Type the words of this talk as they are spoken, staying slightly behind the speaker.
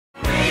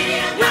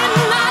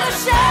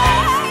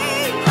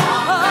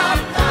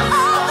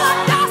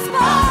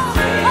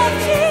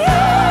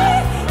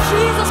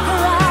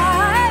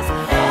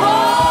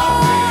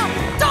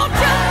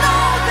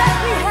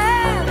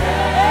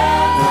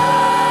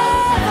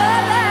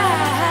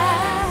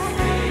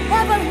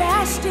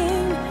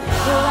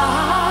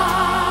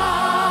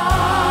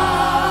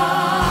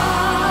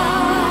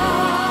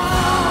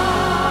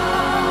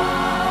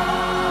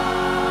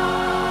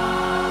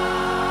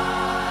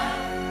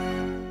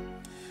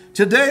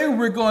Today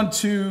we're going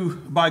to,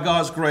 by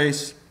God's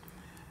grace,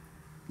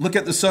 look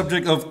at the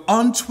subject of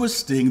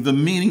untwisting the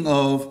meaning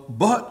of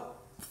but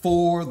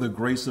for the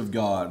grace of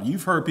God.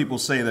 You've heard people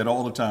say that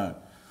all the time.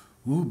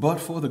 Ooh, but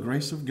for the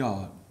grace of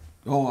God.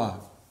 Oh,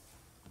 wow.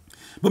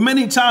 But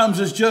many times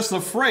it's just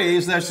a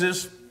phrase that's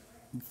just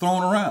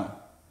thrown around.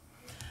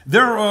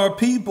 There are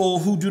people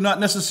who do not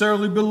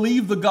necessarily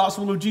believe the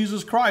gospel of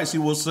Jesus Christ. He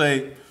will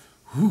say,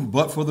 ooh,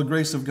 but for the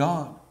grace of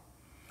God.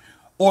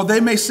 Or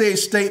they may say a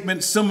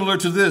statement similar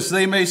to this.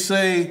 They may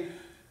say,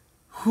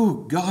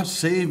 ooh, God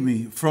saved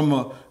me from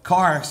a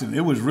car accident.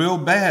 It was real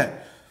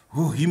bad.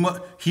 Ooh,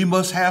 he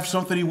must have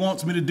something he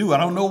wants me to do. I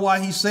don't know why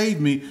he saved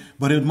me,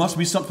 but it must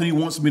be something he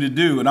wants me to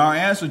do. And our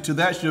answer to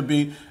that should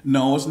be,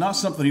 no, it's not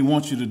something he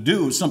wants you to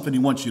do. It's something he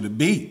wants you to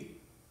be.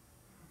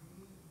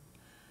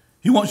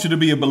 He wants you to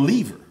be a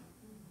believer.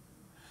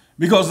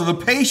 Because of the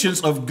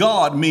patience of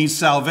God means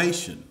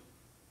salvation.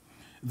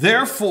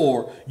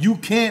 Therefore, you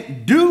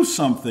can't do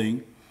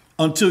something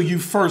until you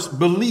first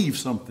believe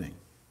something.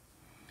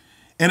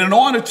 And in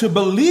order to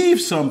believe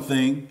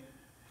something,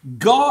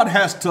 God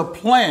has to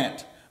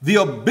plant the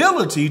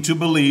ability to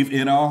believe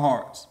in our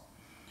hearts.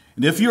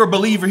 And if you're a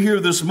believer here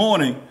this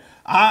morning,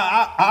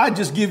 I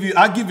give you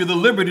the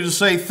liberty to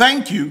say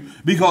thank you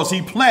because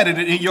he planted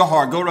it in your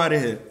heart. Go right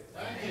ahead.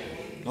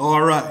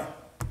 All right.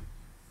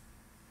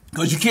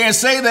 Because you can't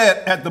say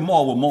that at the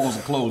mall. Well, malls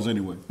are closed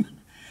anyway.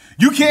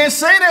 You can't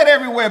say that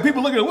everywhere.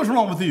 People look at it, what's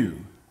wrong with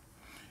you?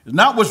 It's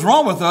not what's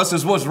wrong with us,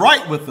 it's what's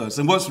right with us.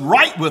 And what's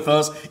right with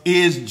us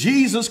is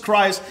Jesus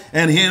Christ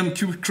and him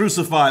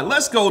crucified.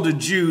 Let's go to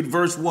Jude,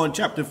 verse 1,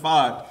 chapter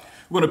 5.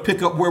 We're going to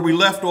pick up where we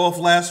left off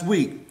last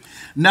week.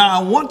 Now,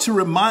 I want to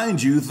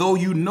remind you, though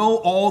you know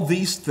all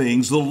these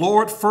things, the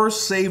Lord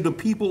first saved a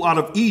people out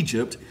of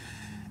Egypt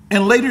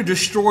and later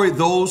destroyed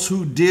those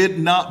who did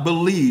not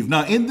believe.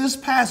 Now, in this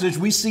passage,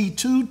 we see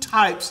two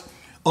types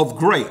of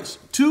grace,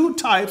 two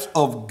types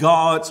of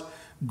God's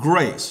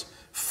grace.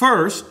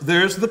 First,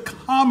 there's the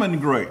common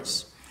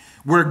grace,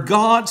 where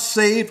God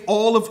saved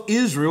all of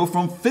Israel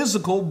from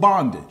physical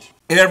bondage.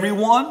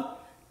 Everyone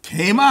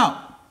came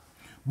out.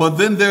 But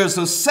then there's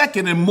a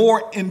second and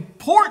more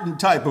important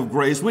type of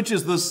grace, which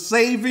is the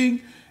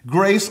saving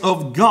grace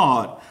of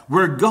God,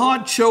 where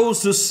God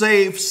chose to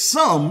save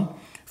some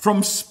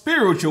from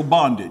spiritual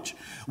bondage.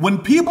 When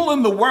people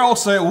in the world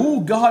say, "Ooh,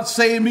 God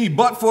saved me,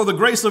 but for the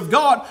grace of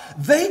God,"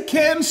 they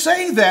can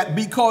say that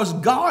because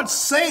God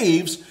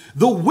saves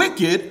the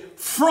wicked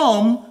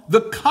from the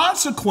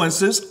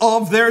consequences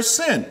of their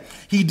sin.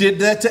 He did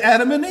that to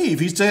Adam and Eve.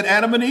 He said,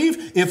 Adam and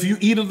Eve, if you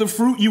eat of the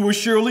fruit, you will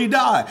surely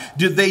die.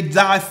 Did they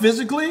die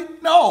physically?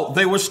 No,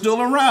 they were still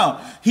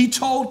around. He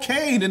told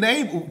Cain and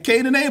Abel.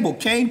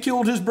 Cain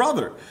killed his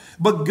brother.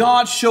 But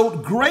God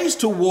showed grace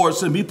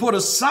towards him. He put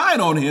a sign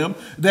on him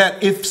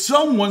that if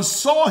someone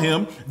saw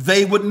him,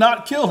 they would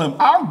not kill him.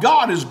 Our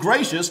God is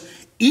gracious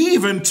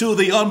even to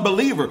the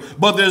unbeliever.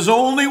 But there's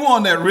only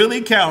one that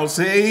really counts.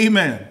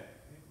 Amen.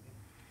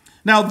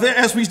 Now,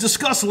 as we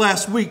discussed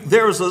last week,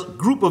 there is a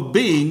group of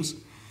beings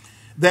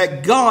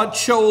that God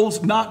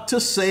chose not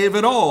to save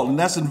at all. And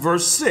that's in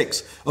verse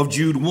 6 of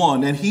Jude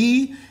 1. And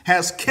he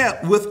has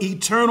kept with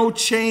eternal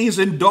chains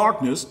in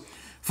darkness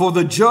for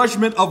the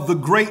judgment of the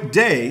great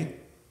day,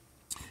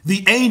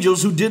 the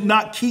angels who did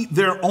not keep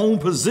their own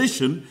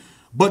position,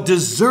 but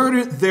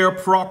deserted their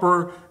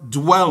proper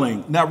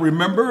dwelling. Now,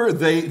 remember,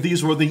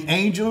 these were the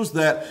angels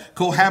that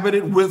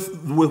cohabited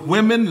with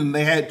women and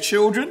they had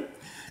children.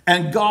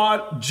 And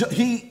God,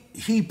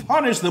 he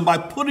punished them by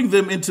putting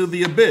them into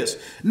the abyss.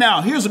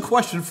 Now, here's a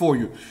question for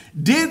you.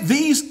 Did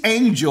these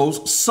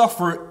angels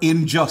suffer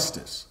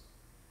injustice?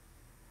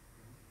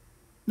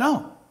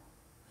 No,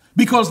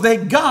 because they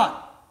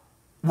got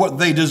what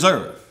they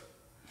deserve.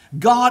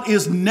 God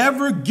is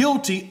never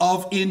guilty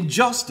of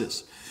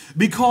injustice,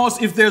 because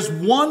if there's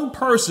one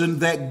person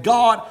that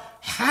God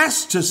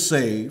has to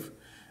save,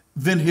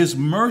 then his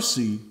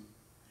mercy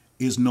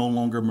is no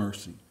longer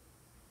mercy.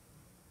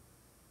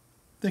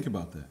 Think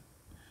about that.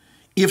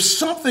 If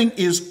something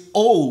is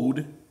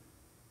owed,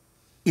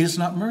 it's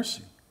not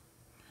mercy.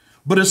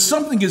 But if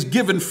something is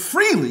given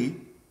freely,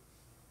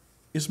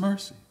 it's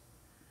mercy.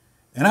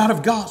 And out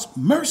of God's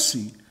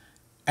mercy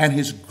and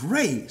his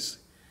grace,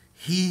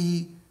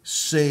 he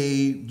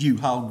saved you.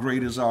 How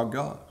great is our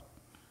God?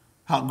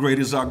 How great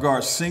is our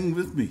God? Sing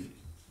with me.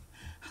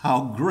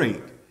 How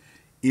great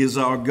is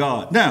our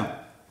God? Now,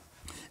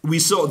 we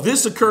saw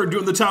this occurred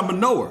during the time of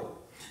Noah.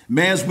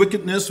 Man's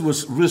wickedness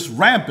was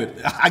rampant.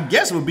 I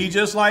guess it would be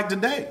just like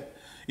today.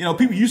 You know,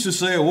 people used to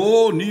say,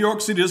 "Oh, New York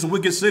City is a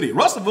wicked city."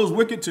 Russellville's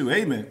wicked too.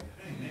 Amen.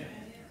 Amen.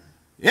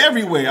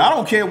 Everywhere. I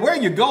don't care where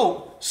you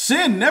go.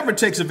 Sin never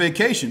takes a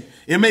vacation.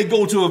 It may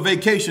go to a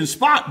vacation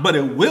spot, but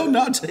it will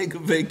not take a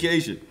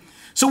vacation.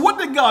 So what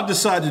did God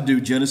decide to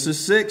do? Genesis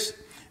 6,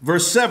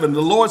 verse 7.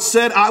 The Lord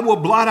said, "I will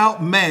blot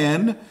out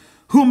man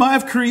whom I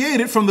have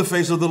created from the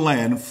face of the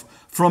land,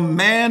 from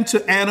man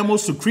to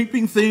animals to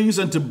creeping things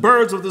and to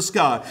birds of the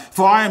sky.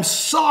 For I am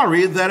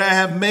sorry that I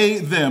have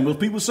made them. When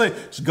people say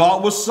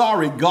God was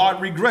sorry,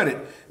 God regretted.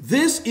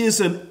 This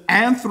is an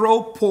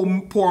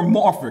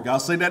anthropomorphic. I'll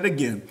say that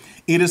again.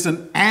 It is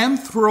an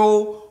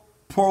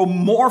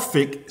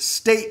anthropomorphic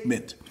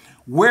statement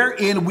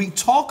wherein we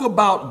talk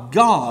about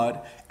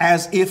God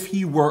as if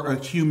he were a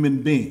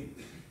human being.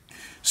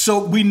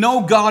 So we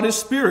know God is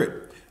spirit.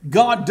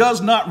 God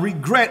does not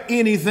regret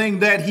anything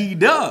that he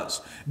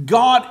does.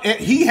 God,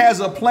 he has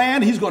a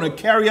plan. He's going to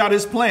carry out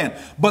his plan.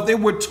 But they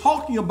were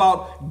talking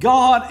about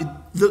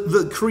God,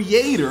 the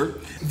creator,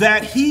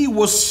 that he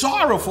was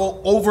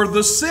sorrowful over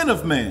the sin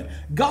of man.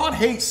 God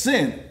hates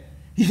sin.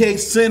 He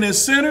hates sin in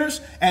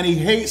sinners, and he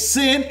hates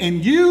sin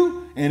in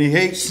you, and he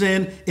hates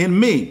sin in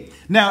me.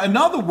 Now, in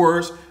other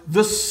words,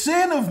 the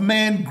sin of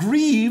man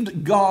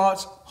grieved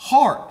God's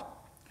heart.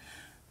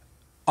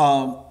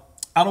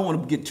 I don't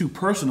want to get too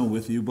personal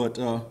with you, but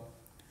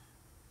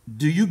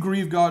do you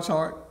grieve God's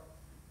heart?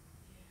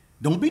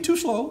 Don't be too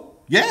slow.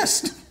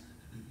 Yes.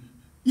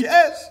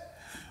 Yes.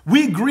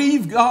 We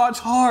grieve God's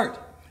heart.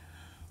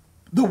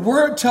 The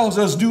word tells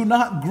us, do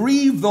not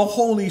grieve the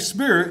Holy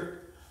Spirit,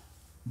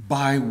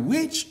 by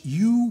which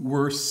you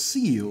were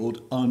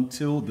sealed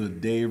until the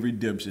day of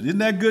redemption. Isn't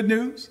that good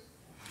news?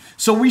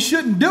 So we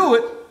shouldn't do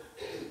it,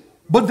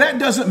 but that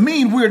doesn't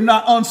mean we're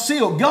not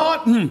unsealed.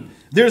 God,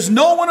 there's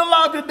no one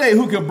alive today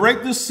who can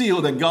break the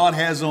seal that God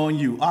has on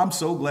you. I'm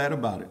so glad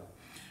about it.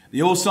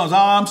 The old songs,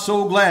 I'm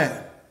so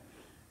glad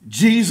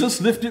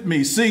Jesus lifted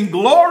me. Sing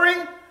glory,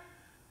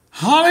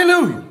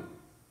 hallelujah.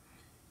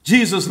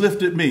 Jesus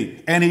lifted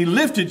me, and he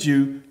lifted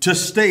you to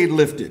stay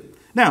lifted.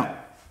 Now,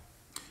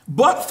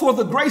 but for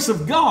the grace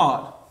of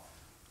God,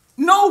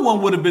 no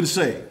one would have been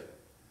saved.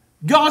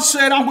 God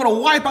said, I'm going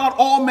to wipe out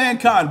all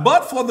mankind.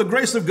 But for the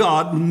grace of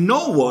God,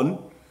 no one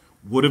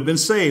would have been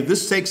saved.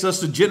 This takes us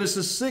to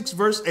Genesis 6,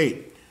 verse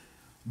 8.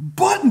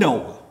 But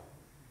Noah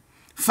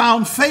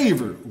found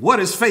favor. What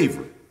is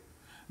favor?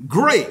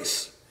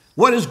 Grace.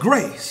 What is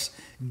grace?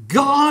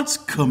 God's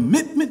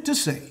commitment to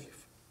save.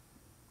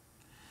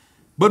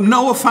 But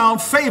Noah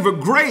found favor,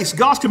 grace,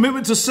 God's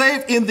commitment to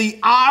save in the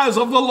eyes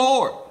of the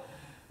Lord.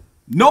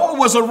 Noah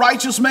was a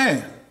righteous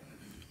man.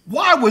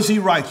 Why was he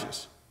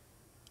righteous?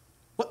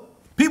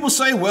 People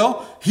say,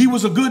 well, he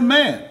was a good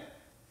man.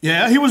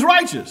 Yeah, he was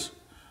righteous.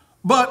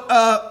 But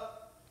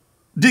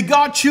did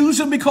God choose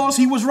him because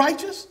he was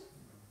righteous?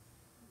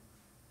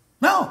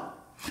 No,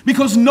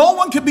 because no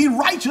one can be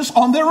righteous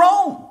on their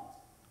own.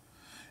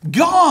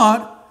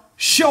 God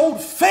showed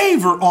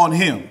favor on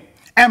him,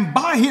 and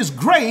by his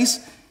grace,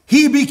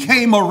 he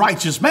became a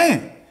righteous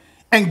man.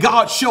 And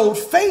God showed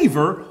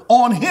favor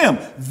on him.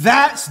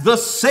 That's the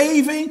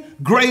saving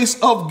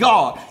grace of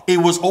God. It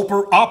was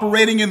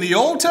operating in the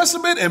Old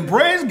Testament, and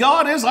praise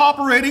God, is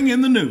operating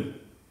in the New.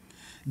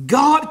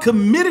 God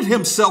committed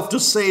himself to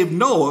save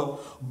Noah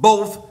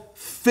both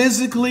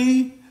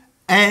physically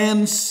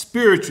and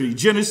spiritually.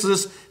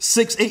 Genesis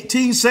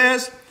 6:18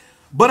 says,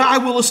 but I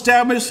will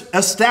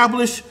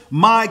establish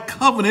my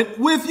covenant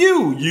with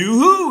you, you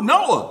who,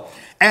 Noah,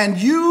 and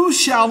you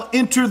shall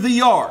enter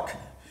the ark.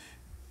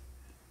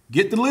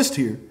 Get the list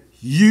here.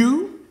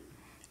 You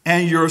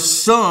and your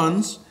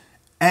sons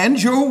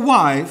and your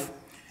wife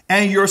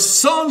and your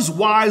sons'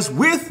 wives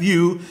with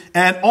you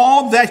and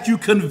all that you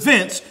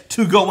convince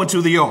to go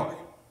into the ark.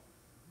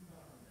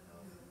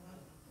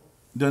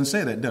 Doesn't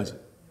say that, does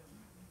it?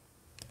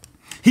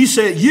 He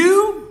said,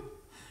 you,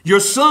 your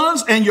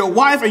sons and your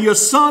wife and your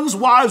sons'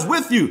 wives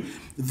with you.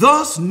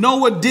 Thus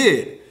Noah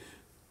did.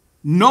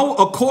 No,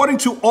 according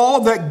to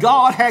all that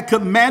God had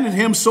commanded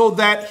him, so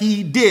that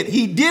he did.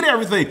 He did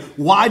everything.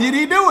 Why did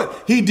he do it?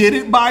 He did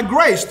it by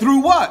grace. Through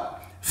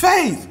what?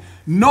 Faith.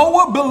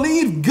 Noah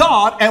believed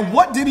God, and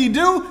what did he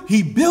do?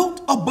 He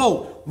built a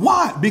boat.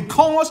 Why?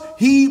 Because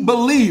he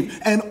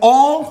believed, and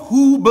all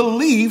who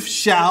believe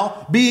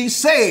shall be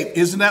saved.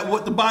 Isn't that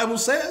what the Bible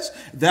says?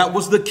 That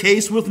was the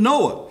case with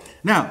Noah.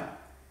 Now,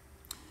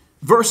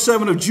 verse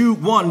 7 of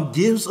Jude 1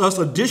 gives us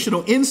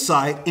additional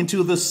insight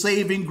into the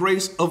saving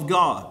grace of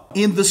God.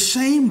 In the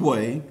same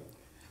way,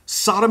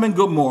 Sodom and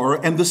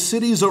Gomorrah and the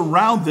cities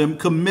around them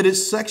committed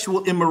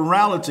sexual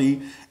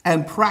immorality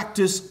and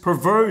practiced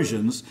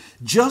perversions,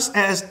 just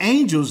as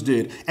angels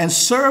did, and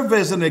served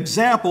as an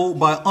example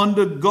by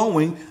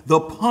undergoing the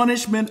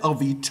punishment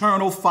of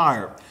eternal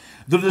fire.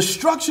 The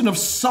destruction of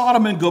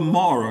Sodom and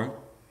Gomorrah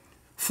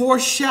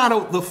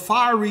foreshadowed the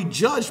fiery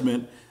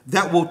judgment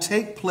that will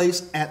take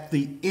place at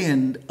the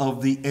end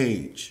of the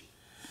age.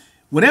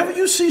 Whenever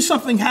you see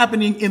something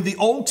happening in the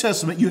Old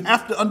Testament, you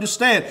have to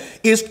understand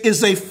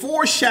is a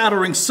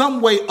foreshadowing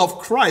some way of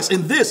Christ.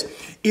 In this,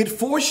 it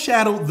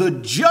foreshadowed the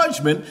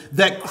judgment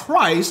that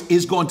Christ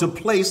is going to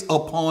place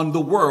upon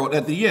the world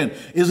at the end.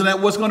 Isn't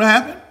that what's going to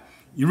happen?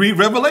 You read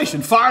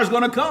Revelation, fire is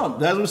going to come.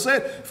 That's what it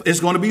said.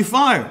 It's going to be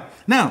fire.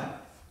 Now,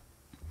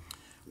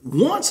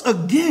 once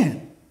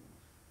again,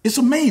 it's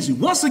amazing.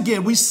 Once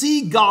again, we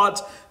see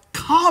God's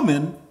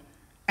common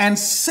and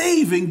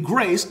saving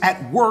grace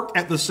at work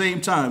at the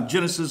same time.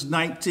 Genesis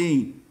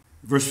 19,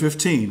 verse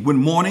 15. When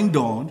morning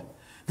dawned,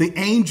 the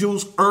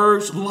angels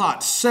urged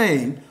Lot,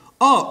 saying,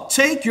 "Up,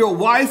 take your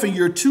wife and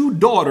your 2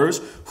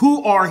 daughters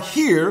who are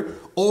here,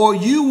 or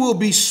you will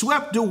be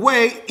swept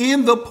away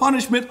in the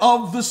punishment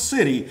of the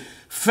city."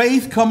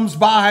 Faith comes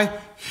by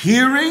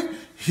hearing,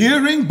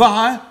 hearing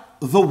by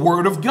the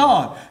word of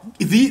God.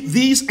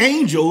 These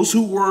angels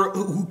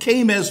who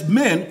came as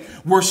men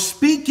were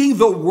speaking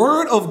the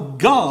word of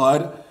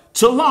God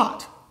to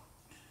Lot.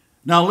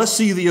 Now let's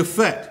see the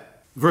effect.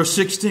 Verse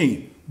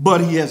 16, but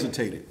he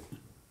hesitated.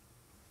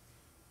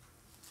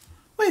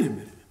 Wait a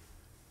minute.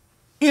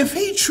 If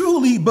he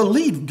truly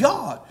believed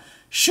God,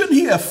 shouldn't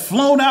he have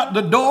flown out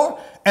the door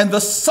and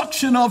the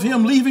suction of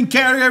him leaving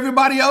carry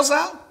everybody else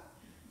out?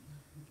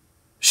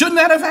 Shouldn't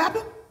that have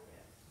happened?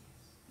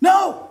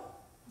 No.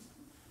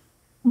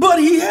 But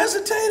he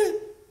hesitated.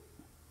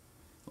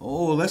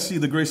 Oh, let's see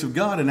the grace of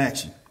God in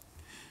action.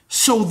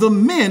 So the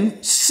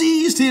men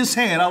seized his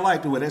hand. I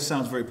like the way that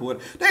sounds very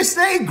poetic.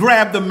 They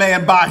grabbed the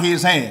man by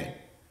his hand.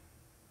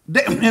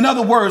 In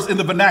other words, in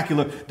the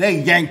vernacular,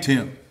 they yanked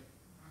him.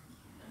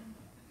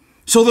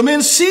 So the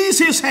men seized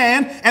his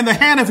hand and the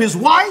hand of his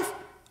wife.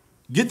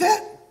 Get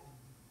that?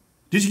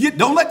 Did you get?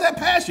 Don't let that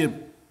pass you.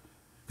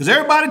 Because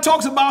everybody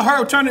talks about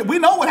her turning. We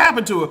know what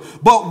happened to her.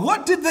 But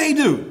what did they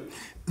do?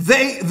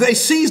 They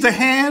seized the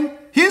hand,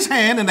 his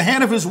hand and the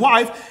hand of his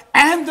wife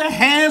and the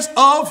hands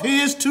of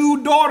his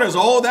 2 daughters.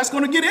 Oh, that's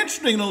going to get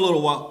interesting in a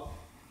little while.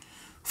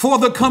 For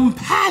the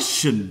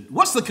compassion,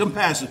 what's the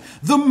compassion?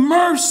 The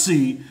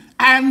mercy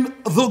and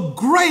the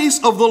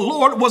grace of the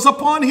Lord was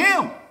upon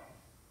him.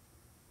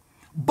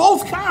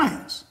 Both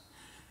kinds.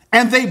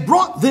 And they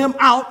brought them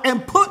out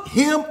and put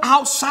him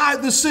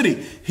outside the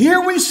city.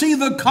 Here we see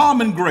the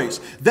common grace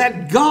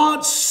that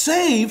God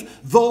saved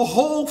the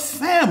whole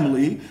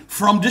family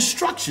from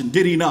destruction,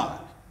 did he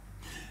not?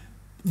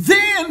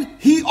 Then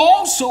he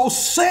also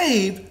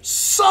saved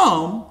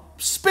some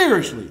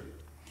spiritually.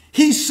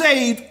 He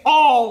saved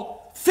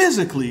all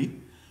physically,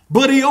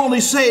 but he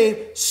only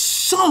saved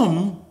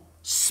some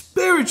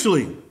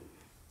spiritually.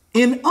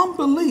 In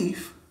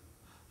unbelief,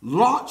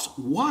 Lot's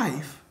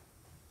wife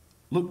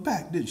looked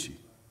back, didn't she?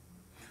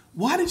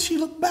 Why did she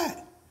look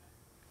back?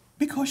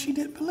 Because she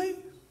didn't believe.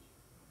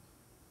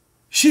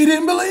 She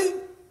didn't believe.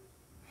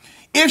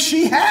 If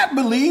she had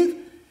believed,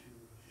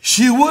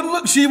 she would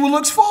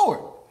look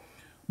forward.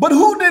 But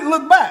who didn't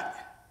look back?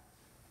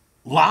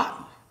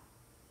 Lot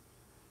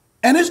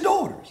and his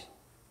daughters.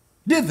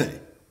 Did they?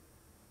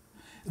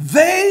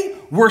 They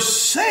were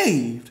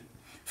saved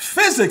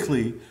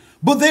physically,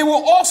 but they were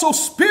also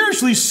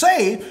spiritually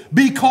saved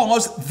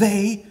because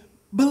they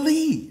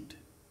believed.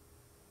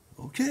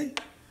 Okay.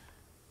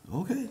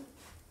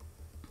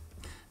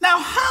 Now,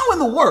 how in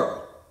the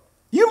world,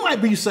 you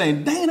might be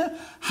saying, Dana,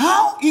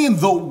 how in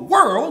the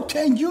world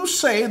can you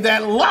say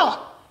that Lot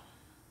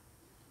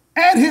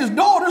and his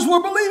daughters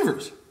were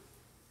believers?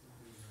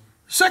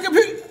 Second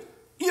Peter,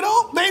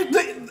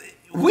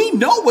 we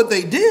know what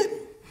they did.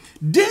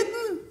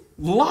 Didn't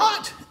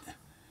Lot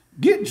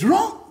get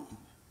drunk?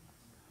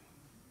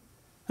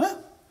 Huh?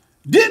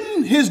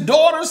 Didn't his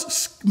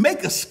daughters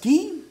make a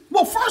scheme?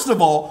 Well, first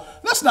of all,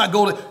 let's not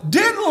go to,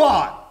 did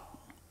Lot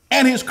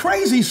and his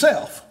crazy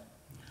self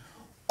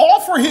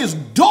offer his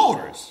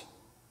daughters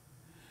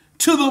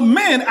to the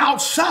men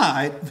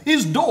outside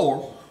his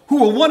door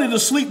who were wanting to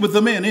sleep with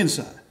the men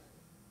inside?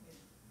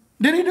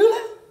 Did he do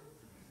that?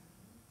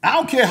 I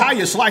don't care how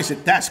you slice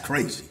it, that's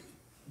crazy.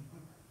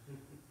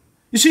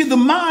 You see, the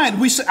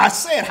mind, I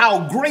said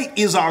how great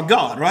is our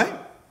God, right?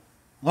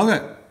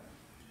 Okay.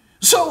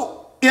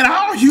 So in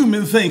our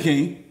human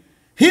thinking,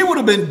 he would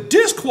have been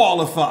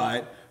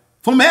disqualified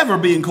from ever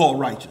being called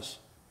righteous.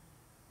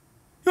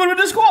 He would have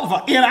been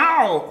disqualified in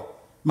our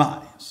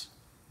minds.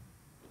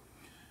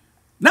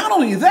 Not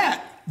only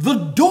that, the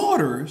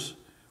daughters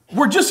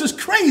were just as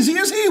crazy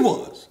as he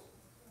was.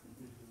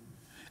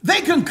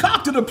 They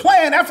concocted a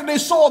plan after they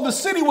saw the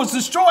city was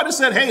destroyed and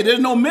said, hey, there's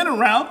no men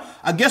around.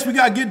 I guess we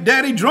got to get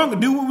daddy drunk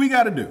and do what we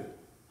got to do.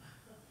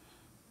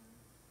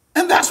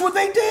 And that's what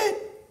they did.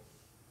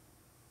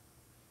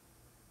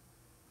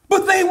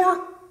 But they were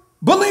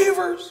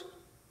believers.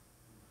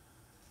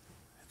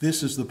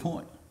 This is the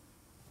point.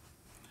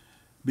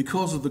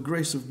 Because of the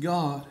grace of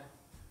God,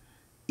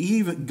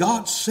 even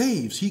God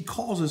saves. He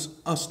causes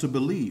us to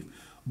believe.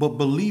 But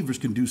believers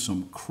can do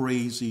some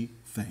crazy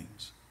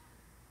things.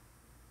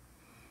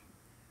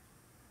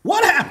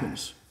 What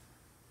happens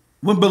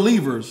when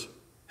believers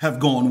have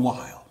gone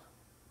wild?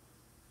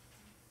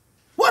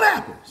 What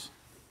happens?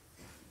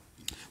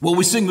 Well,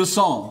 we sing the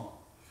song,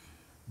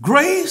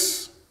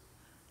 grace,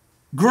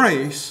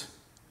 grace,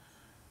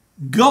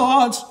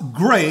 God's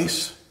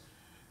grace,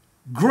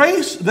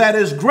 grace that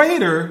is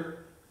greater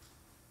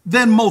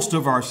than most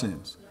of our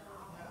sins.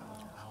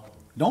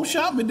 Don't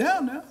shout me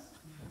down now.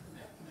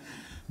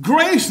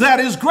 Grace that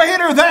is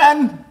greater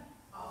than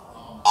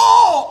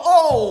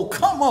oh,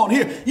 come on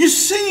here. You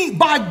see,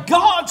 by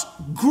God's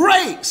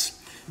grace,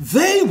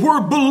 they were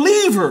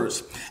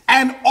believers,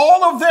 and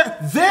all of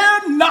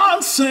their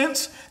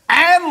nonsense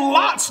and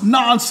Lot's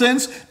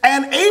nonsense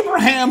and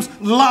Abraham's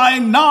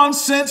lying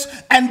nonsense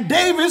and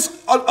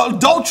David's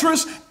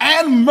adulterous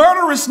and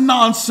murderous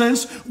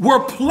nonsense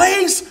were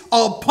placed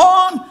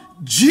upon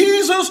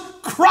Jesus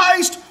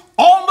Christ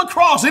on the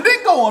cross. It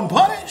didn't go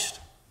unpunished.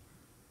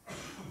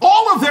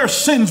 All of their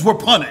sins were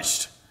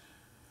punished.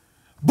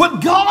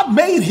 But God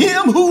made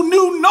him who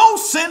knew no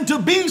sin to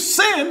be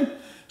sin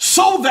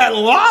so that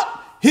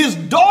Lot, his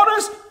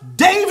daughters,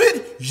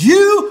 David,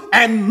 you,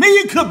 and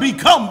me could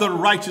become the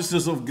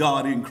righteousness of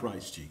God in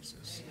Christ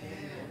Jesus.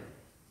 Amen.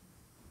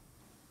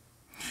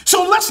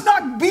 So let's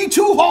not be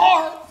too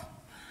hard.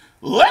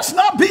 Let's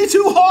not be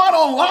too hard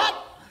on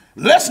Lot.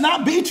 Let's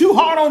not be too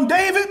hard on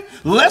David.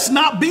 Let's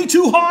not be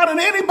too hard on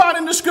anybody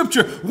in the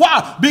scripture.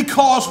 Why?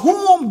 Because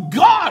whom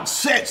God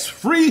sets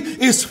free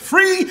is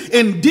free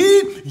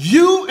indeed.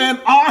 You and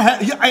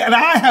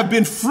I have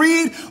been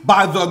freed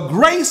by the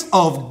grace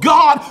of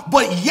God,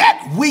 but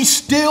yet we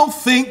still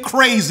think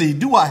crazy.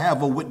 Do I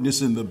have a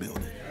witness in the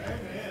building?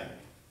 Amen.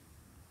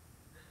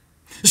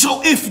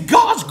 So if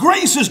God's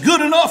grace is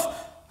good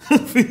enough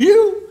for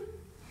you,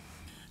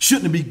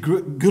 shouldn't it be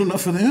good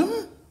enough for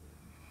them?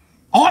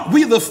 Aren't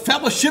we the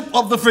fellowship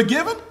of the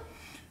forgiven?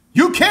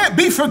 You can't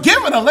be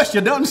forgiven unless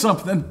you've done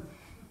something.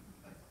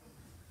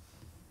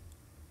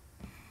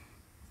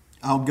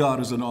 Our God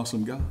is an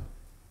awesome God.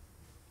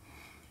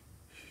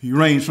 He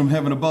reigns from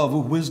heaven above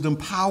with wisdom,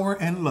 power,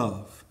 and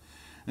love.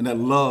 And that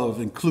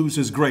love includes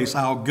his grace.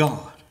 Our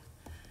God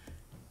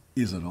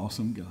is an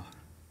awesome God.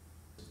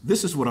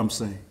 This is what I'm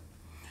saying.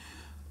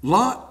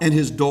 Lot and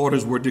his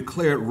daughters were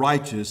declared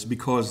righteous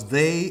because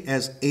they,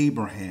 as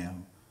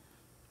Abraham,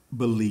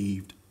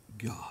 believed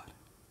God.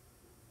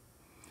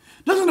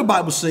 Doesn't the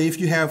Bible say if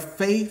you have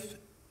faith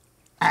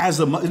as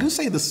it doesn't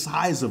say the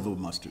size of a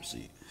mustard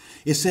seed.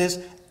 It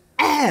says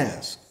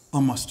as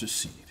a mustard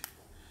seed.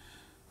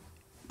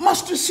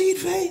 Mustard seed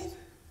faith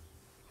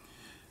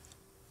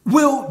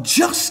will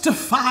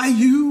justify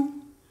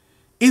you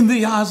in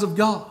the eyes of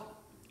God.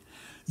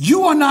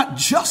 You are not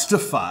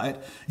justified.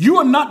 You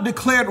are not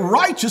declared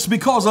righteous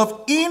because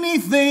of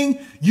anything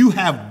you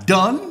have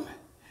done,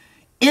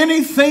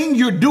 anything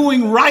you're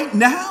doing right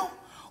now,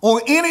 or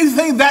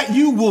anything that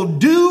you will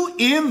do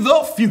in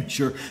the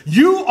future.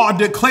 You are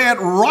declared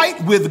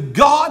right with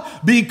God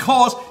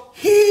because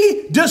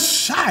he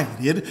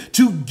decided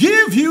to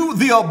give you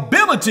the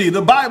ability.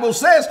 The Bible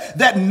says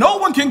that no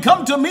one can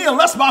come to me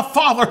unless my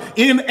Father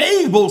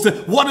enables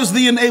it. What is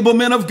the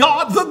enablement of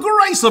God? The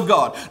grace of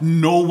God.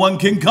 No one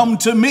can come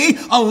to me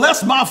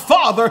unless my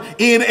Father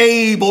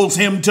enables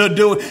him to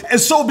do it. And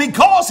so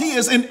because he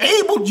has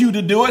enabled you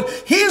to do it,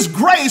 his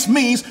grace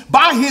means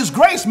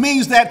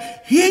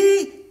that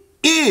he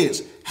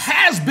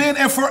has been,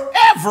 and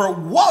forever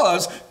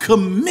was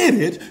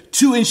committed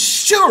to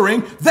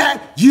ensuring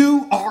that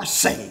you are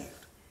saved.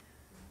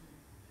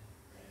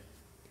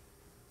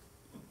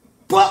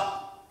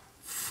 But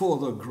for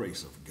the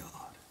grace of God.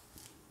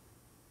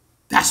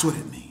 That's what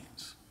it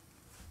means.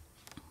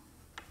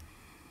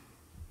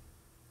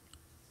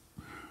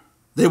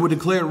 They were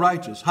declared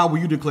righteous. How were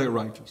you declared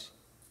righteous?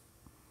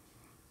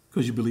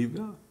 Because you believe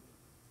God.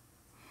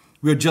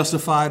 We are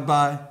justified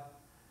by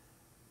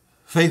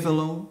faith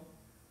alone,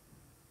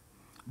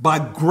 by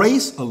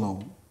grace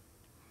alone,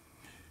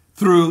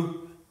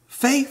 through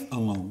faith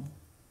alone,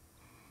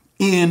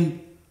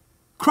 in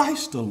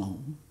Christ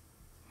alone,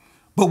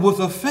 but with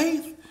a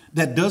faith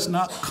that does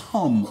not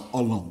come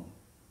alone.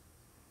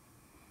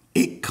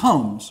 It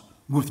comes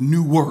with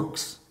new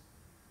works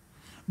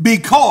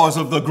because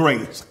of the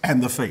grace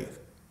and the faith.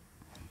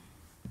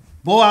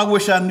 Boy, I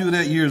wish I knew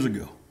that years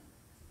ago.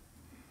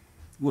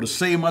 Would have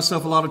saved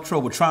myself a lot of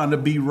trouble trying to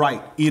be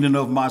right in and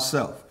of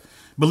myself.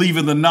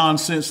 Believing the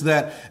nonsense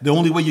that the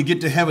only way you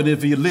get to heaven is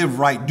if you live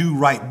right, do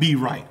right, be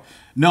right.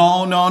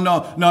 No.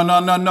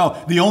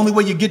 The only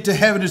way you get to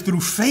heaven is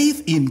through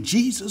faith in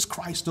Jesus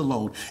Christ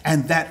alone.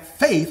 And that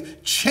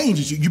faith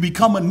changes you. You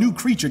become a new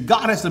creature.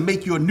 God has to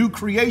make you a new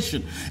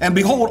creation. And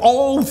behold,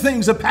 all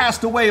things have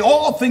passed away.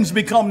 All things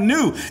become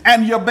new.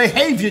 And your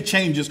behavior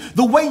changes.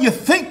 The way you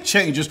think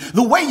changes.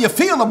 The way you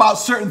feel about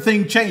certain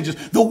things changes.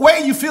 The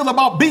way you feel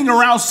about being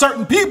around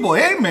certain people,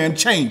 amen,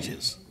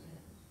 changes.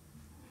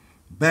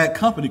 Bad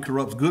company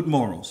corrupts good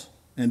morals.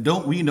 And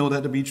don't we know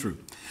that to be true?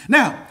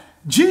 Now,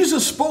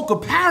 Jesus spoke a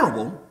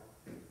parable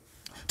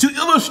to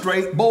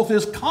illustrate both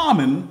his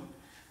common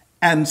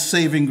and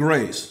saving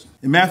grace.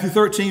 In Matthew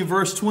 13,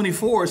 verse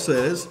 24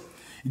 says,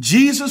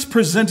 Jesus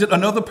presented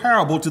another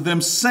parable to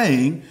them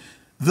saying,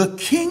 the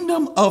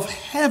kingdom of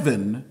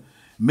heaven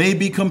may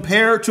be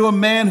compared to a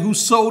man who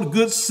sowed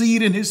good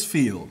seed in his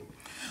field.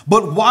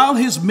 But while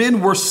his men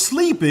were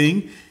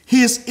sleeping,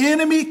 his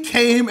enemy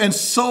came and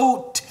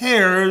sowed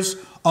tares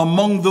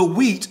among the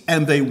wheat,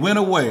 and they went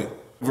away.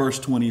 Verse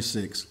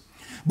 26.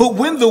 But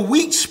when the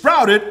wheat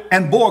sprouted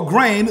and bore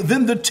grain,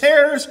 then the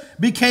tares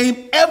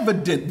became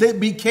evident. They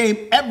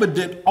became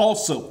evident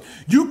also.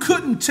 You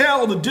couldn't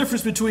tell the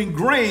difference between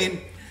grain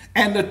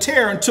and the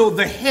tare until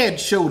the head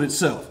showed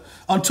itself.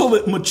 until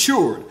it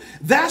matured.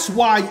 That's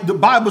why the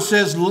Bible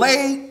says,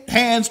 lay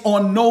hands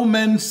on no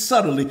man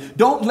suddenly.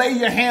 Don't lay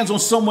your hands on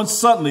someone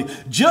suddenly.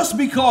 Just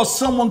because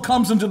someone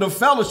comes into the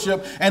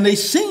fellowship and they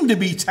seem to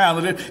be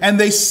talented and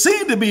they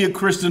seem to be a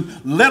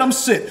Christian, let them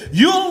sit.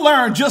 You'll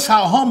learn just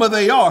how humble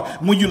they are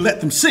when you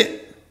let them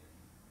sit.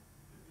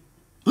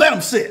 Let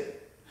them sit.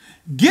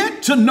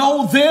 Get to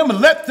know them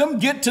and let them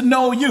get to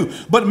know you.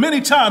 But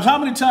many times, how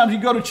many times you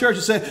go to church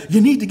and say,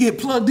 you need to get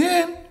plugged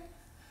in?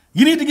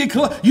 You need to get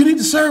close. You need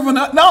to serve.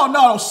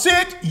 No,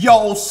 sit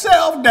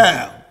yourself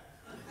down.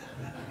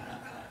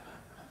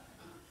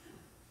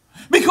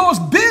 Because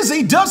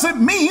busy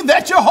doesn't mean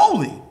that you're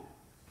holy.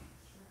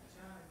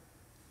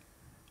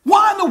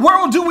 Why in the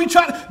world do we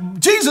try to?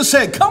 Jesus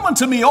said, come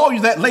unto me, all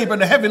you that labor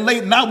and are heavy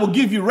laden, and I will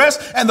give you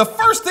rest. And the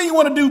first thing you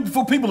want to do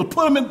for people is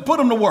put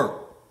them to work.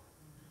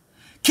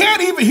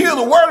 Can't even hear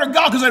the word of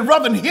God because they'd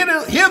rather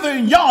hither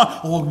and yon.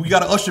 Oh, we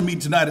got an usher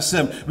meeting tonight at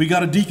 7. We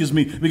got a deacons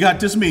meeting. We got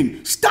this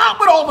meeting. Stop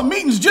with all the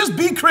meetings. Just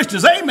be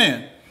Christians.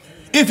 Amen.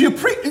 If you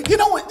preach, you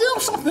know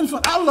something.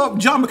 I love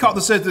John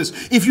MacArthur says this.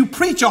 If you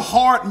preach a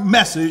hard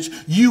message,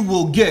 you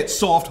will get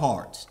soft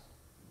hearts.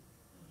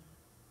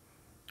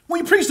 When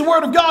you preach the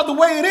word of God the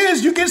way it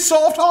is, you get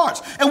soft hearts.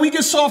 And when you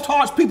get soft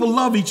hearts, people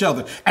love each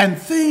other. And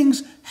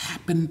things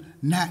happen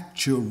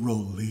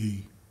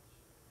naturally.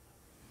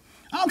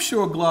 I'm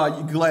sure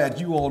glad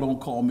you all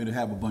don't call me to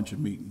have a bunch of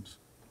meetings.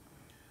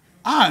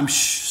 I'm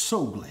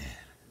so glad.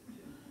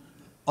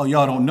 Oh,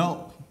 y'all don't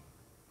know.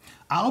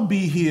 I'll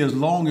be here as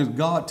long as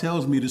God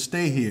tells me to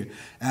stay here.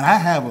 And I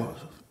have a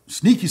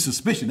sneaky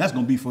suspicion that's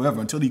going to be forever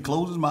until he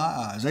closes my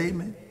eyes.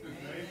 Amen.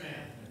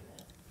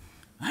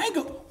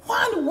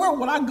 Why in the world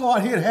would I go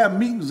out here to have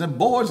meetings and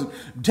boards and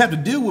have to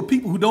deal with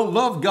people who don't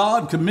love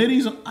God,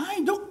 committees?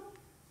 Like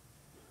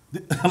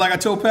I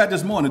told Pat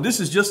this morning,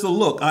 this is just a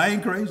look. I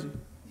ain't crazy.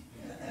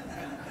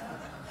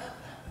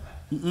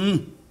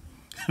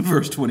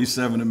 Verse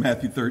 27 of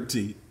Matthew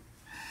 13.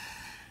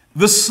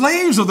 The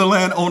slaves of the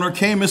landowner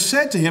came and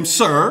said to him,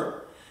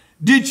 Sir,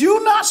 did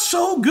you not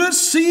sow good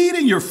seed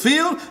in your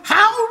field?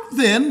 How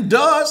then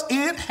does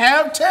it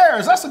have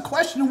tares? That's a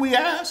question we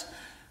ask.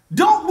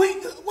 Don't we?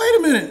 Wait a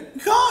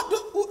minute. God,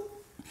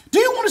 do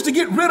you want us to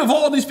get rid of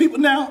all these people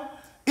now?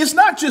 It's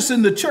not just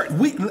in the church.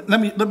 Let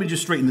me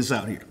just straighten this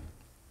out here.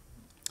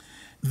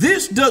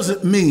 This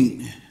doesn't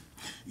mean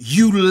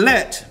you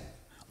let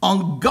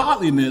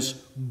ungodliness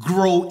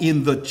grow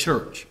in the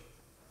church.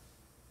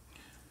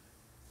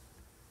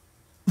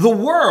 The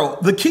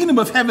world, the kingdom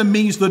of heaven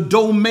means the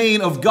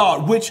domain of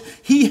God, which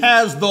he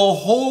has the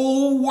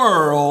whole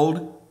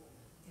world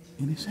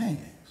in his hands.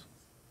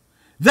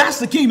 That's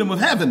the kingdom of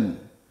heaven.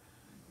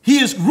 He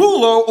is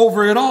ruler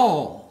over it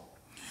all.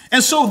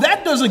 And so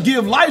that doesn't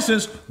give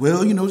license.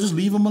 Well, just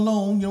leave him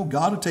alone.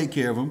 God will take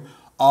care of him.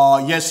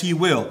 Yes, he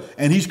will.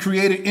 And he's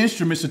created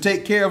instruments to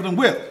take care of them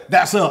with.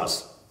 That's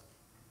us.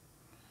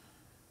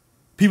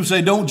 People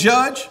say, don't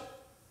judge.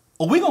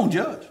 Oh, we're going to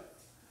judge.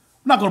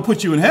 I'm not going to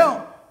put you in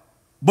hell,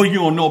 but you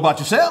don't know about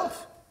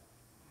yourself.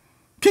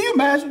 Can you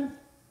imagine?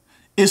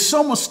 Is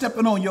someone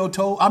stepping on your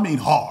toe? I mean,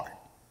 hard.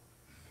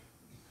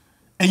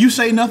 And you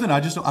say nothing. I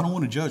don't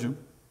want to judge him.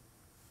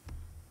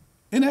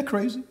 Isn't that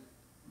crazy?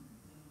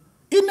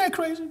 Isn't that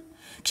crazy? Can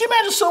you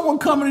imagine someone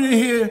coming in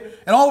here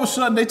and all of a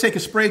sudden they take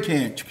a spray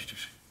can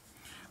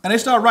and they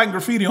start writing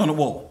graffiti on the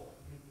wall?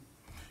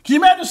 Can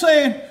you imagine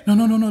saying, no,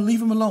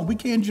 leave him alone. We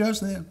can't judge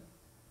them.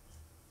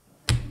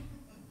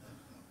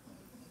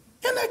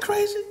 Isn't that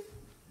crazy?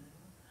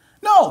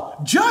 No,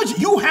 judge.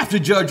 You have to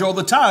judge all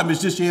the time.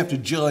 It's just you have to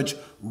judge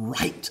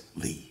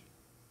rightly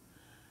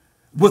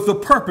with the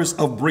purpose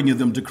of bringing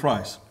them to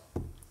Christ.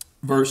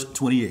 Verse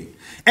 28.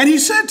 And he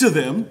said to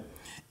them,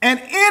 an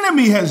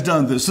enemy has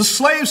done this. The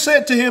slave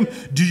said to him,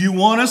 do you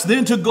want us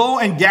then to go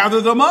and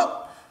gather them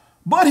up?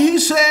 But he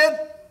said,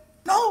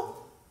 no.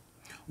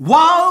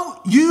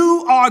 While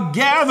you are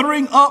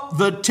gathering up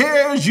the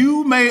tares,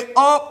 you may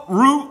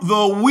uproot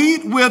the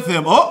wheat with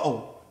him.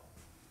 Uh-oh.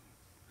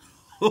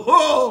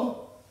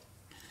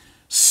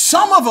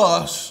 Some of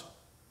us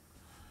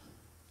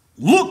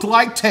look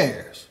like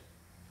tares.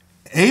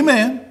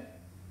 Amen.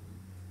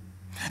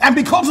 And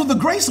because of the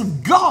grace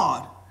of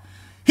God,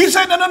 he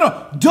said,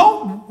 no,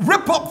 don't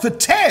rip up the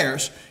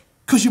tares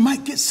because you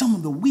might get some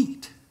of the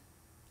wheat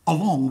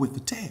along with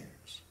the tares.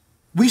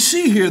 We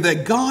see here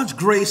that God's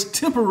grace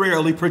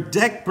temporarily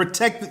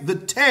protected the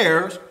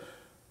tares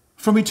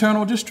from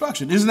eternal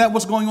destruction. Isn't that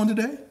what's going on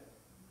today?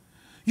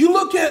 You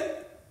look at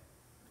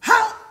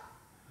how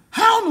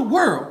in the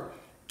world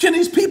can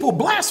these people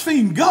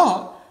blaspheme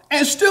God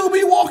and still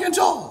be walking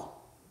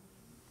tall?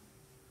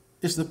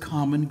 It's the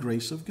common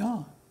grace of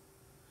God.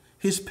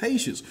 His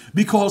patience,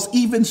 because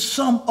even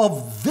some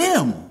of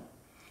them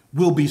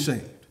will be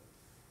saved.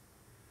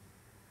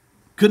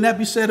 Couldn't that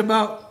be said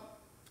about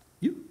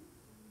you?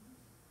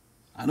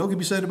 I know it could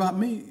be said about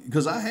me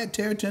because I had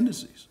terror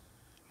tendencies.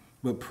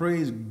 But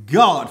praise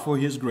God for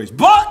his grace.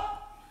 But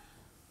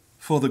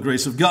for the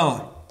grace of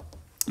God.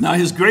 Now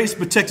his grace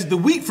protected the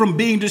wheat from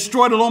being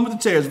destroyed along with the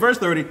tares. Verse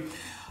 30.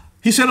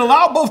 He said,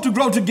 allow both to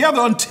grow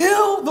together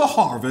until the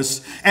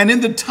harvest. And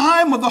in the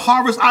time of the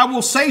harvest, I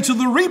will say to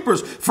the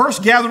reapers,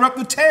 first gather up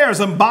the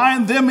tares and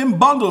bind them in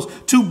bundles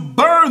to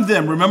burn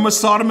them. Remember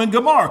Sodom and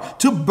Gomorrah,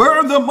 to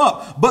burn them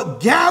up. But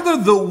gather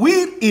the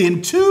wheat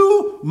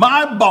into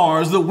my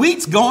barns. The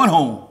wheat's gone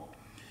home.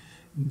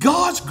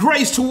 God's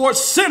grace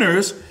towards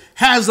sinners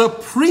has a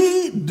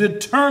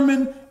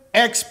predetermined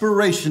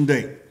expiration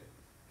date.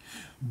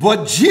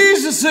 But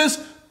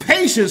Jesus's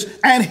patience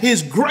and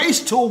his grace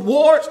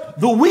towards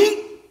the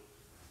wheat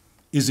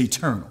is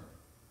eternal.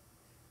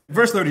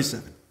 Verse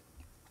 37.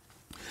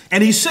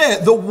 And he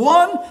said, the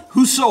one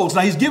who sows,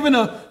 now he's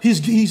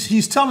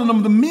telling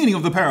them the meaning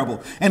of the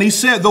parable. And he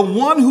said, the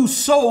one who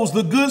sows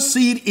the good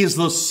seed is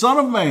the Son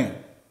of Man.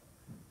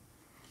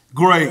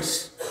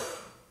 Grace.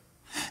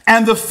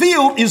 And the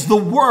field is the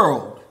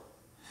world.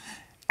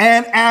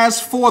 And as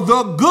for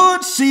the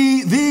good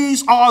seed,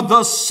 these are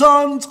the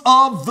sons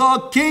of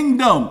the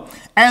kingdom.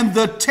 And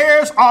the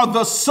tares are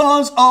the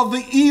sons of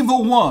the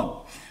evil one.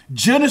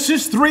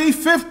 Genesis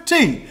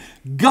 3:15.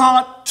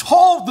 God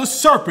told the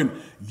serpent,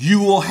 you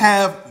will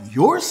have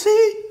your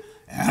seed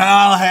and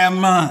I'll have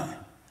mine.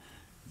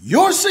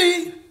 Your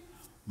seed,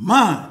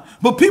 mine.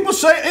 But people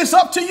say it's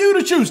up to you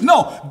to choose.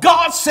 No,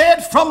 God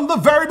said from the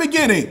very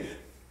beginning,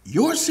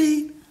 your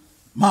seed,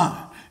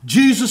 mine.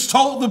 Jesus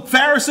told the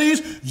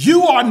Pharisees,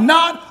 you are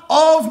not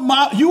of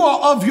you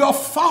are of your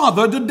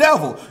father, the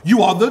devil.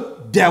 You are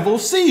the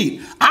devil's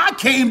seed. I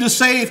came to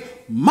save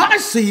my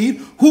seed,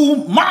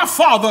 whom my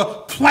father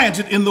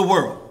planted in the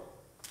world.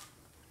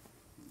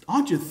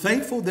 Aren't you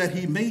thankful that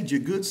he made you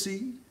good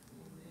seed?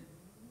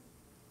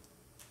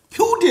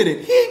 Who did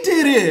it? He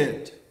did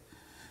it.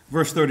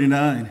 Verse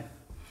 39.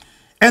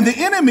 And the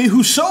enemy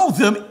who sowed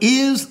them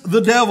is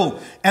the devil.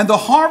 And the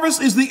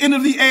harvest is the end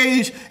of the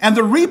age. And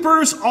the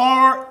reapers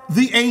are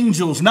the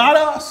angels. Not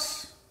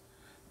us,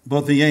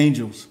 but the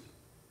angels.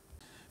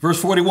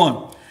 Verse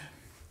 41.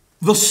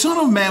 The Son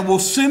of Man will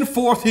send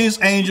forth his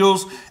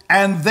angels,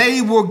 and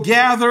they will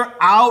gather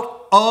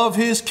out of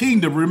his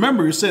kingdom.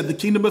 Remember, he said the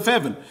kingdom of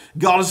heaven.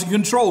 God is in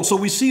control. So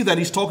we see that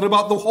he's talking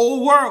about the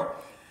whole world.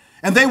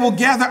 And they will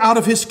gather out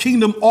of his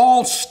kingdom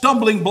all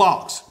stumbling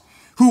blocks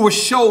who were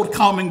showed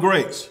common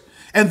grace,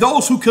 and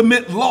those who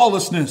commit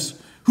lawlessness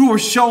who were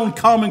shown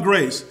common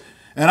grace.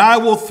 And I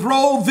will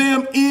throw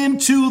them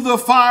into the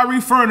fiery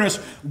furnace.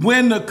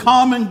 When the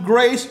common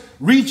grace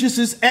reaches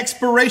its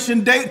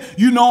expiration date,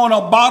 you know, on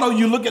a bottle,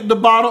 you look at the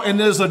bottle and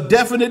there's a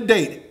definite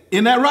date.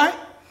 Isn't that right?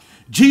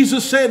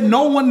 Jesus said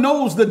no one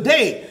knows the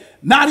date.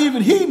 Not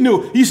even he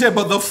knew. He said,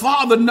 but the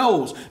Father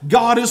knows.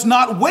 God is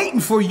not waiting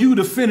for you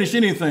to finish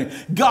anything.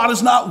 God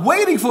is not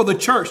waiting for the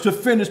church to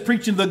finish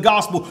preaching the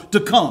gospel to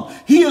come.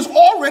 He has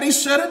already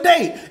set a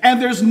date,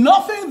 and there's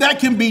nothing that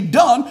can be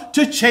done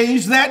to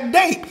change that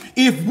date.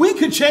 If we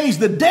could change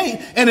the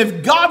date, and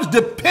if God is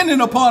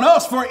dependent upon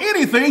us for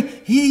anything,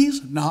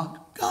 he's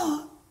not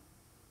God.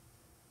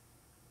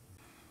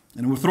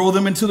 And we'll throw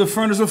them into the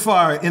furnace of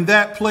fire. In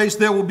that place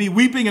there will be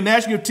weeping and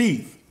gnashing of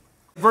teeth.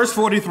 Verse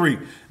 43.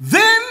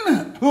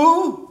 Then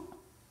who?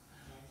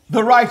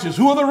 The righteous.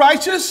 Who are the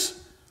righteous?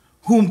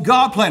 Whom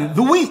God planted.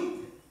 The wheat.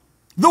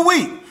 The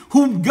wheat.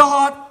 Whom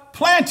God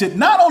planted.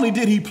 Not only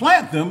did he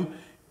plant them,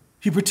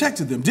 he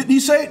protected them. Didn't he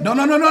say, no.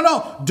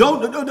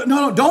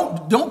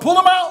 Don't pull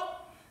them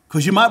out,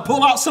 because you might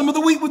pull out some of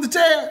the wheat with the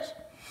tares.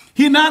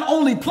 He not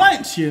only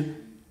plants you,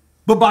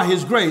 but by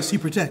his grace, he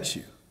protects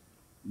you.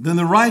 Then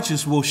the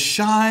righteous will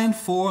shine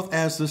forth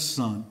as the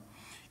sun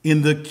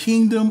in the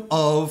kingdom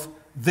of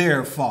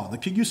their Father.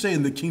 Can you say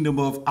in the kingdom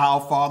of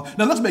our Father?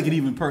 Now let's make it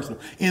even personal.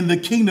 In the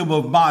kingdom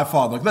of my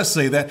Father. Let's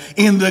say that.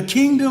 In the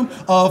kingdom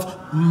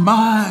of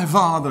my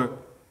Father.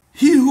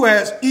 He who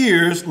has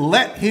ears,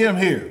 let him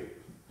hear.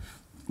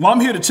 Well, I'm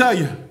here to tell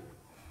you,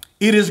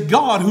 it is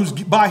God who's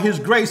by his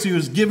grace who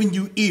is giving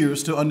you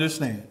ears to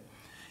understand.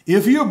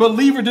 If you're a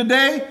believer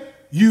today,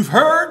 you've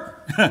heard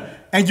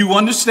and you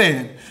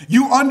understand.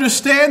 You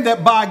understand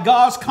that by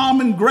God's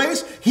common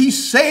grace, he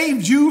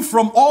saved you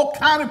from all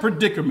kinds of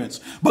predicaments.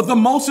 But the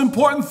most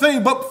important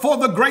thing, but for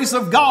the grace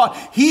of God,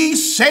 he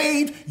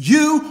saved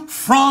you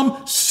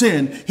from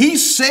sin. He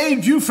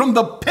saved you from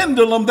the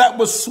pendulum that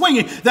was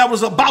swinging, that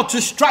was about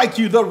to strike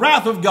you, the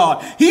wrath of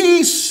God.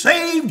 He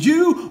saved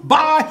you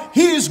by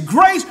his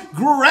grace,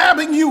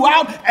 grabbing you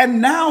out, and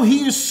now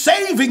he is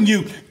saving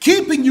you,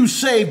 keeping you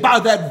saved by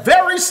that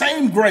very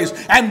same grace.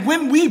 And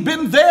when we've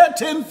been there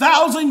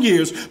 10,000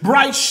 years,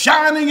 bright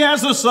shining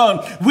as the sun,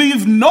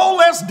 we've no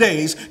less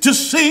days to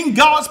sing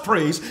God's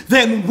praise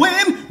than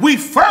when we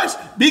first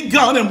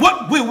begun. And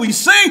what will we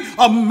sing?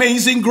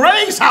 Amazing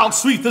grace, how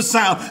sweet the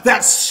sound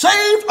that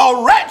saved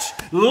a wretch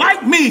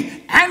like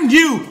me and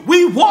you.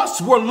 We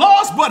once were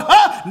lost, but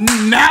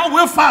now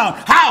we're found.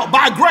 How?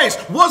 By grace.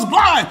 Was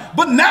blind,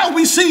 but now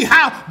we see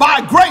how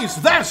by grace.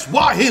 That's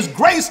why his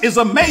grace is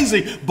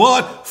amazing.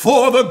 But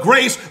for the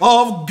grace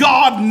of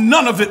God,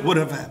 none of it would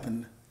have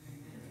happened.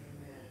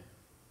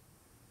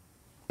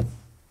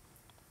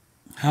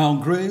 How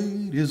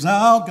great is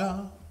our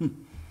God.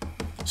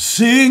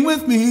 Sing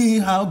with me,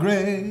 how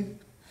great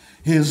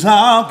is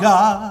our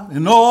God.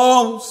 And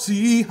oh,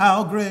 see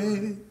how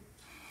great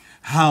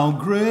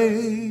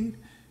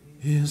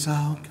is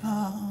our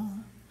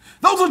God.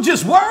 Those are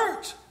just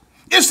words.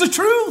 It's the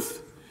truth.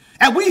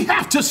 And we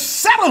have to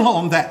settle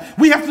on that.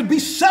 We have to be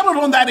settled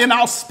on that in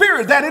our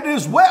spirit, that it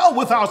is well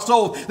with our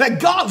soul,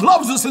 that God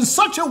loves us in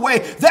such a way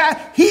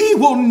that he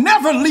will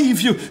never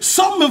leave you.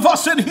 Some of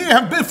us in here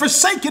have been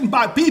forsaken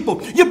by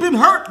people. You've been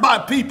hurt by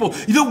people.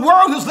 The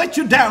world has let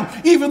you down.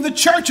 Even the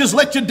church has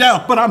let you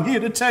down. But I'm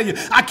here to tell you,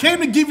 I came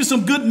to give you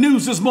some good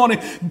news this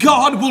morning.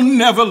 God will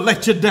never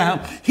let you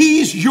down.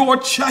 He's your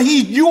child.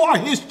 You are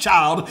his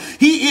child.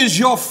 He is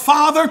your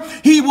father.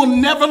 He will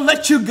never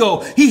let you go.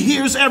 He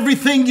hears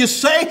everything you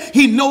say.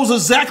 He knows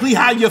exactly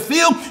how you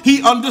feel.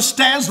 He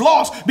understands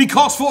loss,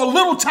 because for a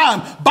little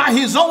time, by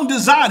his own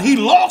design, he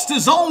lost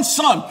his own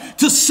son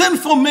to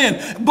sinful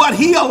men, but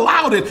he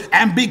allowed it.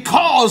 And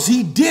because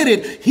he did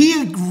it,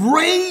 he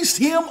raised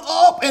him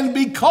up. And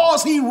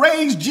because he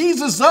raised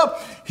Jesus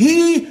up,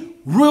 he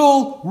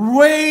will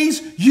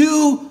raise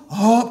you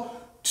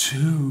up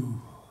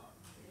too.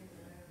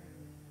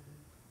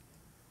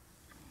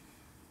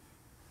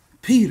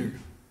 Peter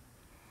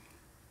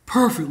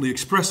perfectly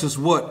expresses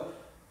what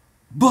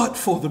 "but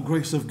for the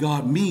grace of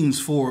God"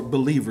 means for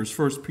believers.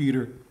 1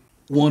 Peter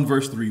 1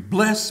 verse 3.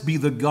 Blessed be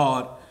the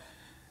God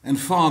and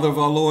Father of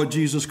our Lord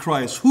Jesus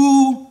Christ,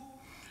 who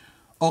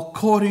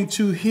according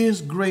to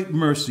his great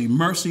mercy —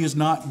 mercy is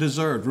not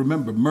deserved.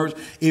 Remember, mercy,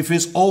 if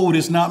it's owed,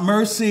 it's not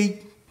mercy.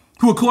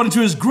 Who according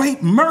to his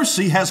great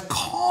mercy has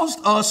caused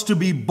us to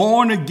be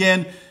born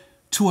again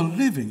to a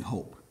living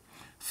hope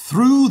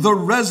through the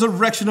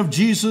resurrection of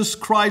Jesus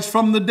Christ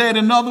from the dead.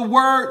 In other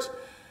words,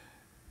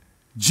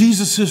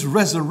 Jesus'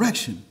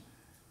 resurrection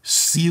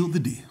sealed the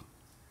deal.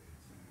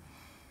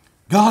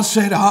 God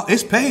said,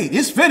 it's paid.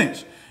 It's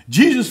finished.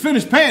 Jesus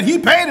finished paying. He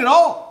paid it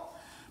all.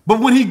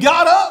 But when he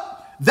got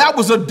up, that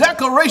was a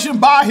declaration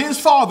by his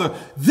Father.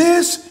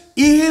 This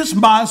is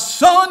my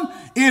Son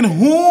in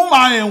whom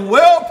I am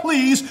well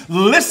pleased.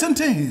 Listen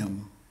to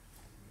him.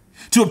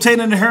 To obtain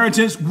an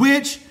inheritance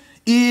which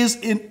is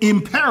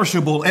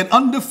imperishable and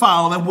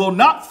undefiled and will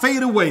not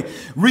fade away.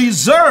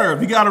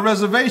 Reserved. You got a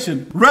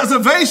reservation.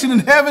 Reservation in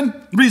heaven.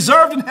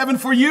 Reserved in heaven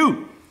for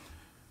you,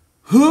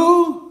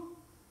 who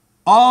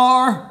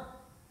are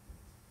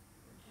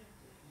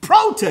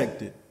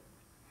protected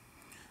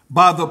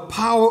by the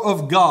power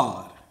of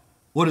God.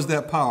 What is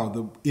that power?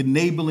 The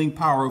enabling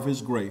power of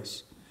his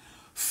grace.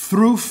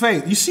 Through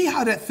faith. You see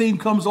how that theme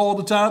comes all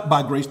the time?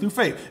 By grace through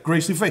faith.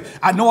 Grace through faith.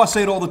 I know I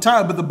say it all the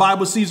time, but the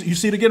Bible sees it. You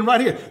see it again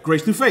right here.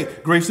 Grace through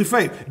faith. Grace through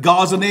faith.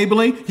 God's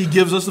enabling. He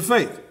gives us the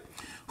faith.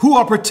 Who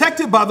are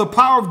protected by the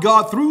power of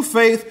God through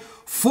faith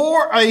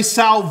for a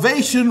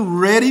salvation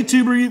ready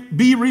to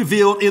be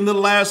revealed in the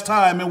last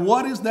time. And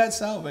what is that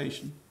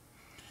salvation?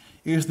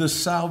 It is the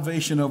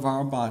salvation of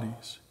our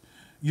bodies.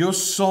 Your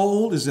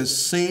soul is as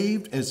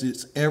saved as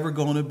it's ever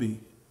going to be,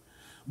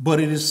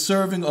 but it is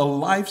serving a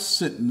life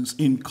sentence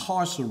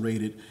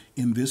incarcerated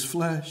in this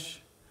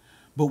flesh.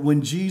 But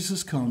when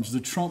Jesus comes, the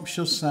trump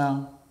shall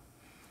sound,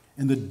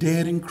 and the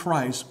dead in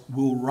Christ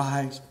will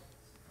rise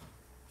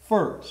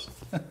first.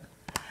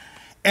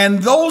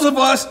 And those of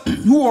us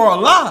who are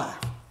alive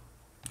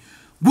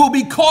will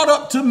be caught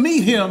up to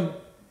meet him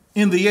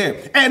in the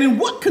air. And in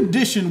what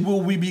condition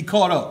will we be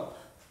caught up?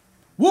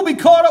 We'll be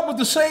caught up with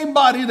the same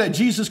body that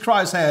Jesus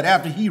Christ had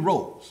after he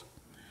rose.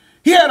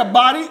 He had a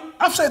body,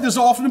 I've said this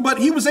often, but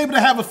he was able to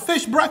have a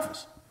fish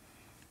breakfast.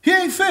 He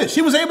ate fish.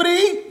 He was able to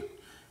eat,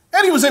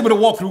 and he was able to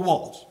walk through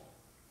walls.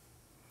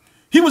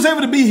 He was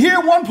able to be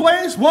here one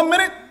place, 1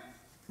 minute,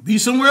 be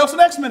somewhere else the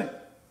next minute.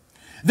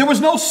 There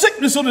was no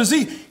sickness or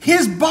disease.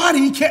 His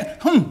body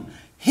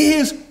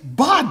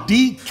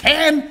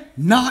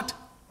cannot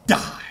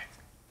die.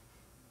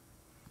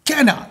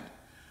 Cannot.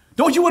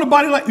 Don't you want a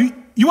body like,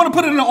 you want to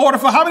put it in an order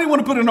for, how many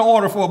want to put in an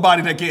order for a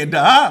body that can't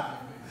die?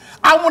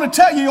 I want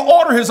to tell you, your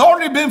order has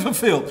already been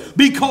fulfilled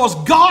because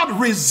God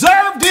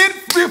reserved it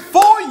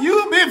before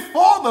you,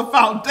 before the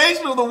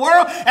foundation of the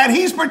world, and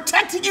he's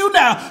protecting you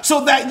now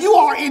so that you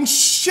are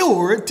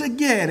insured to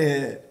get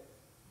it.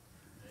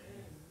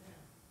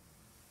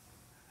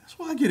 That's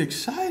why I get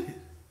excited.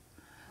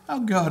 How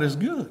God is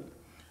good.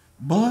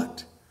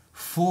 But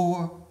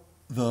for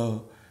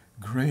the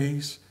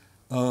grace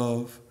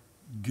of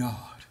God,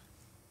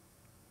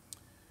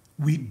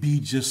 we'd be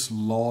just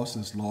lost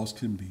as lost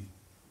can be.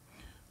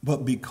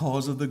 But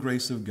because of the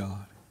grace of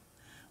God,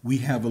 we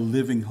have a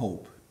living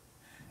hope,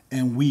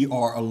 and we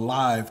are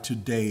alive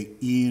today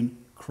in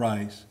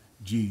Christ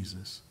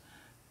Jesus.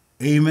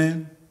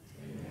 Amen.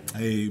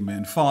 Amen.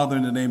 Amen. Father,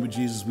 in the name of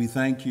Jesus, we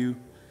thank you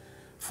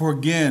for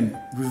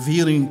again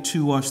revealing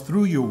to us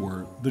through your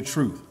word the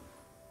truth.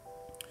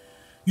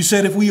 You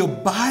said if we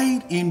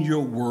abide in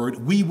your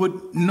word, we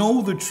would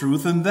know the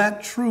truth, and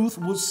that truth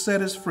will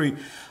set us free.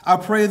 I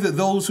pray that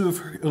those who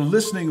are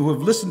listening, who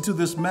have listened to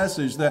this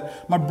message,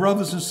 that my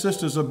brothers and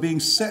sisters are being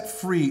set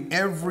free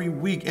every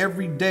week,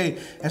 every day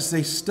as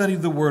they study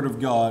the word of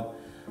God.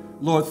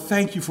 Lord,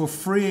 thank you for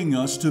freeing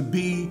us to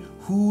be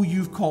who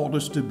you've called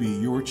us to be,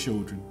 your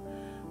children.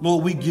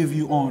 Lord, we give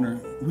you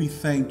honor. We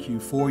thank you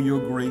for your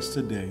grace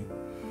today.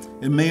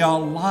 And may our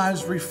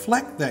lives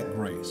reflect that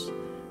grace,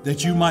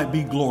 that you might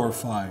be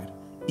glorified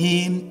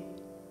in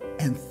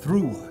and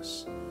through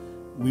us.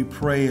 We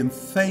pray and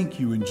thank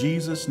you in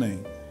Jesus'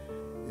 name.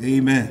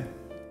 Amen.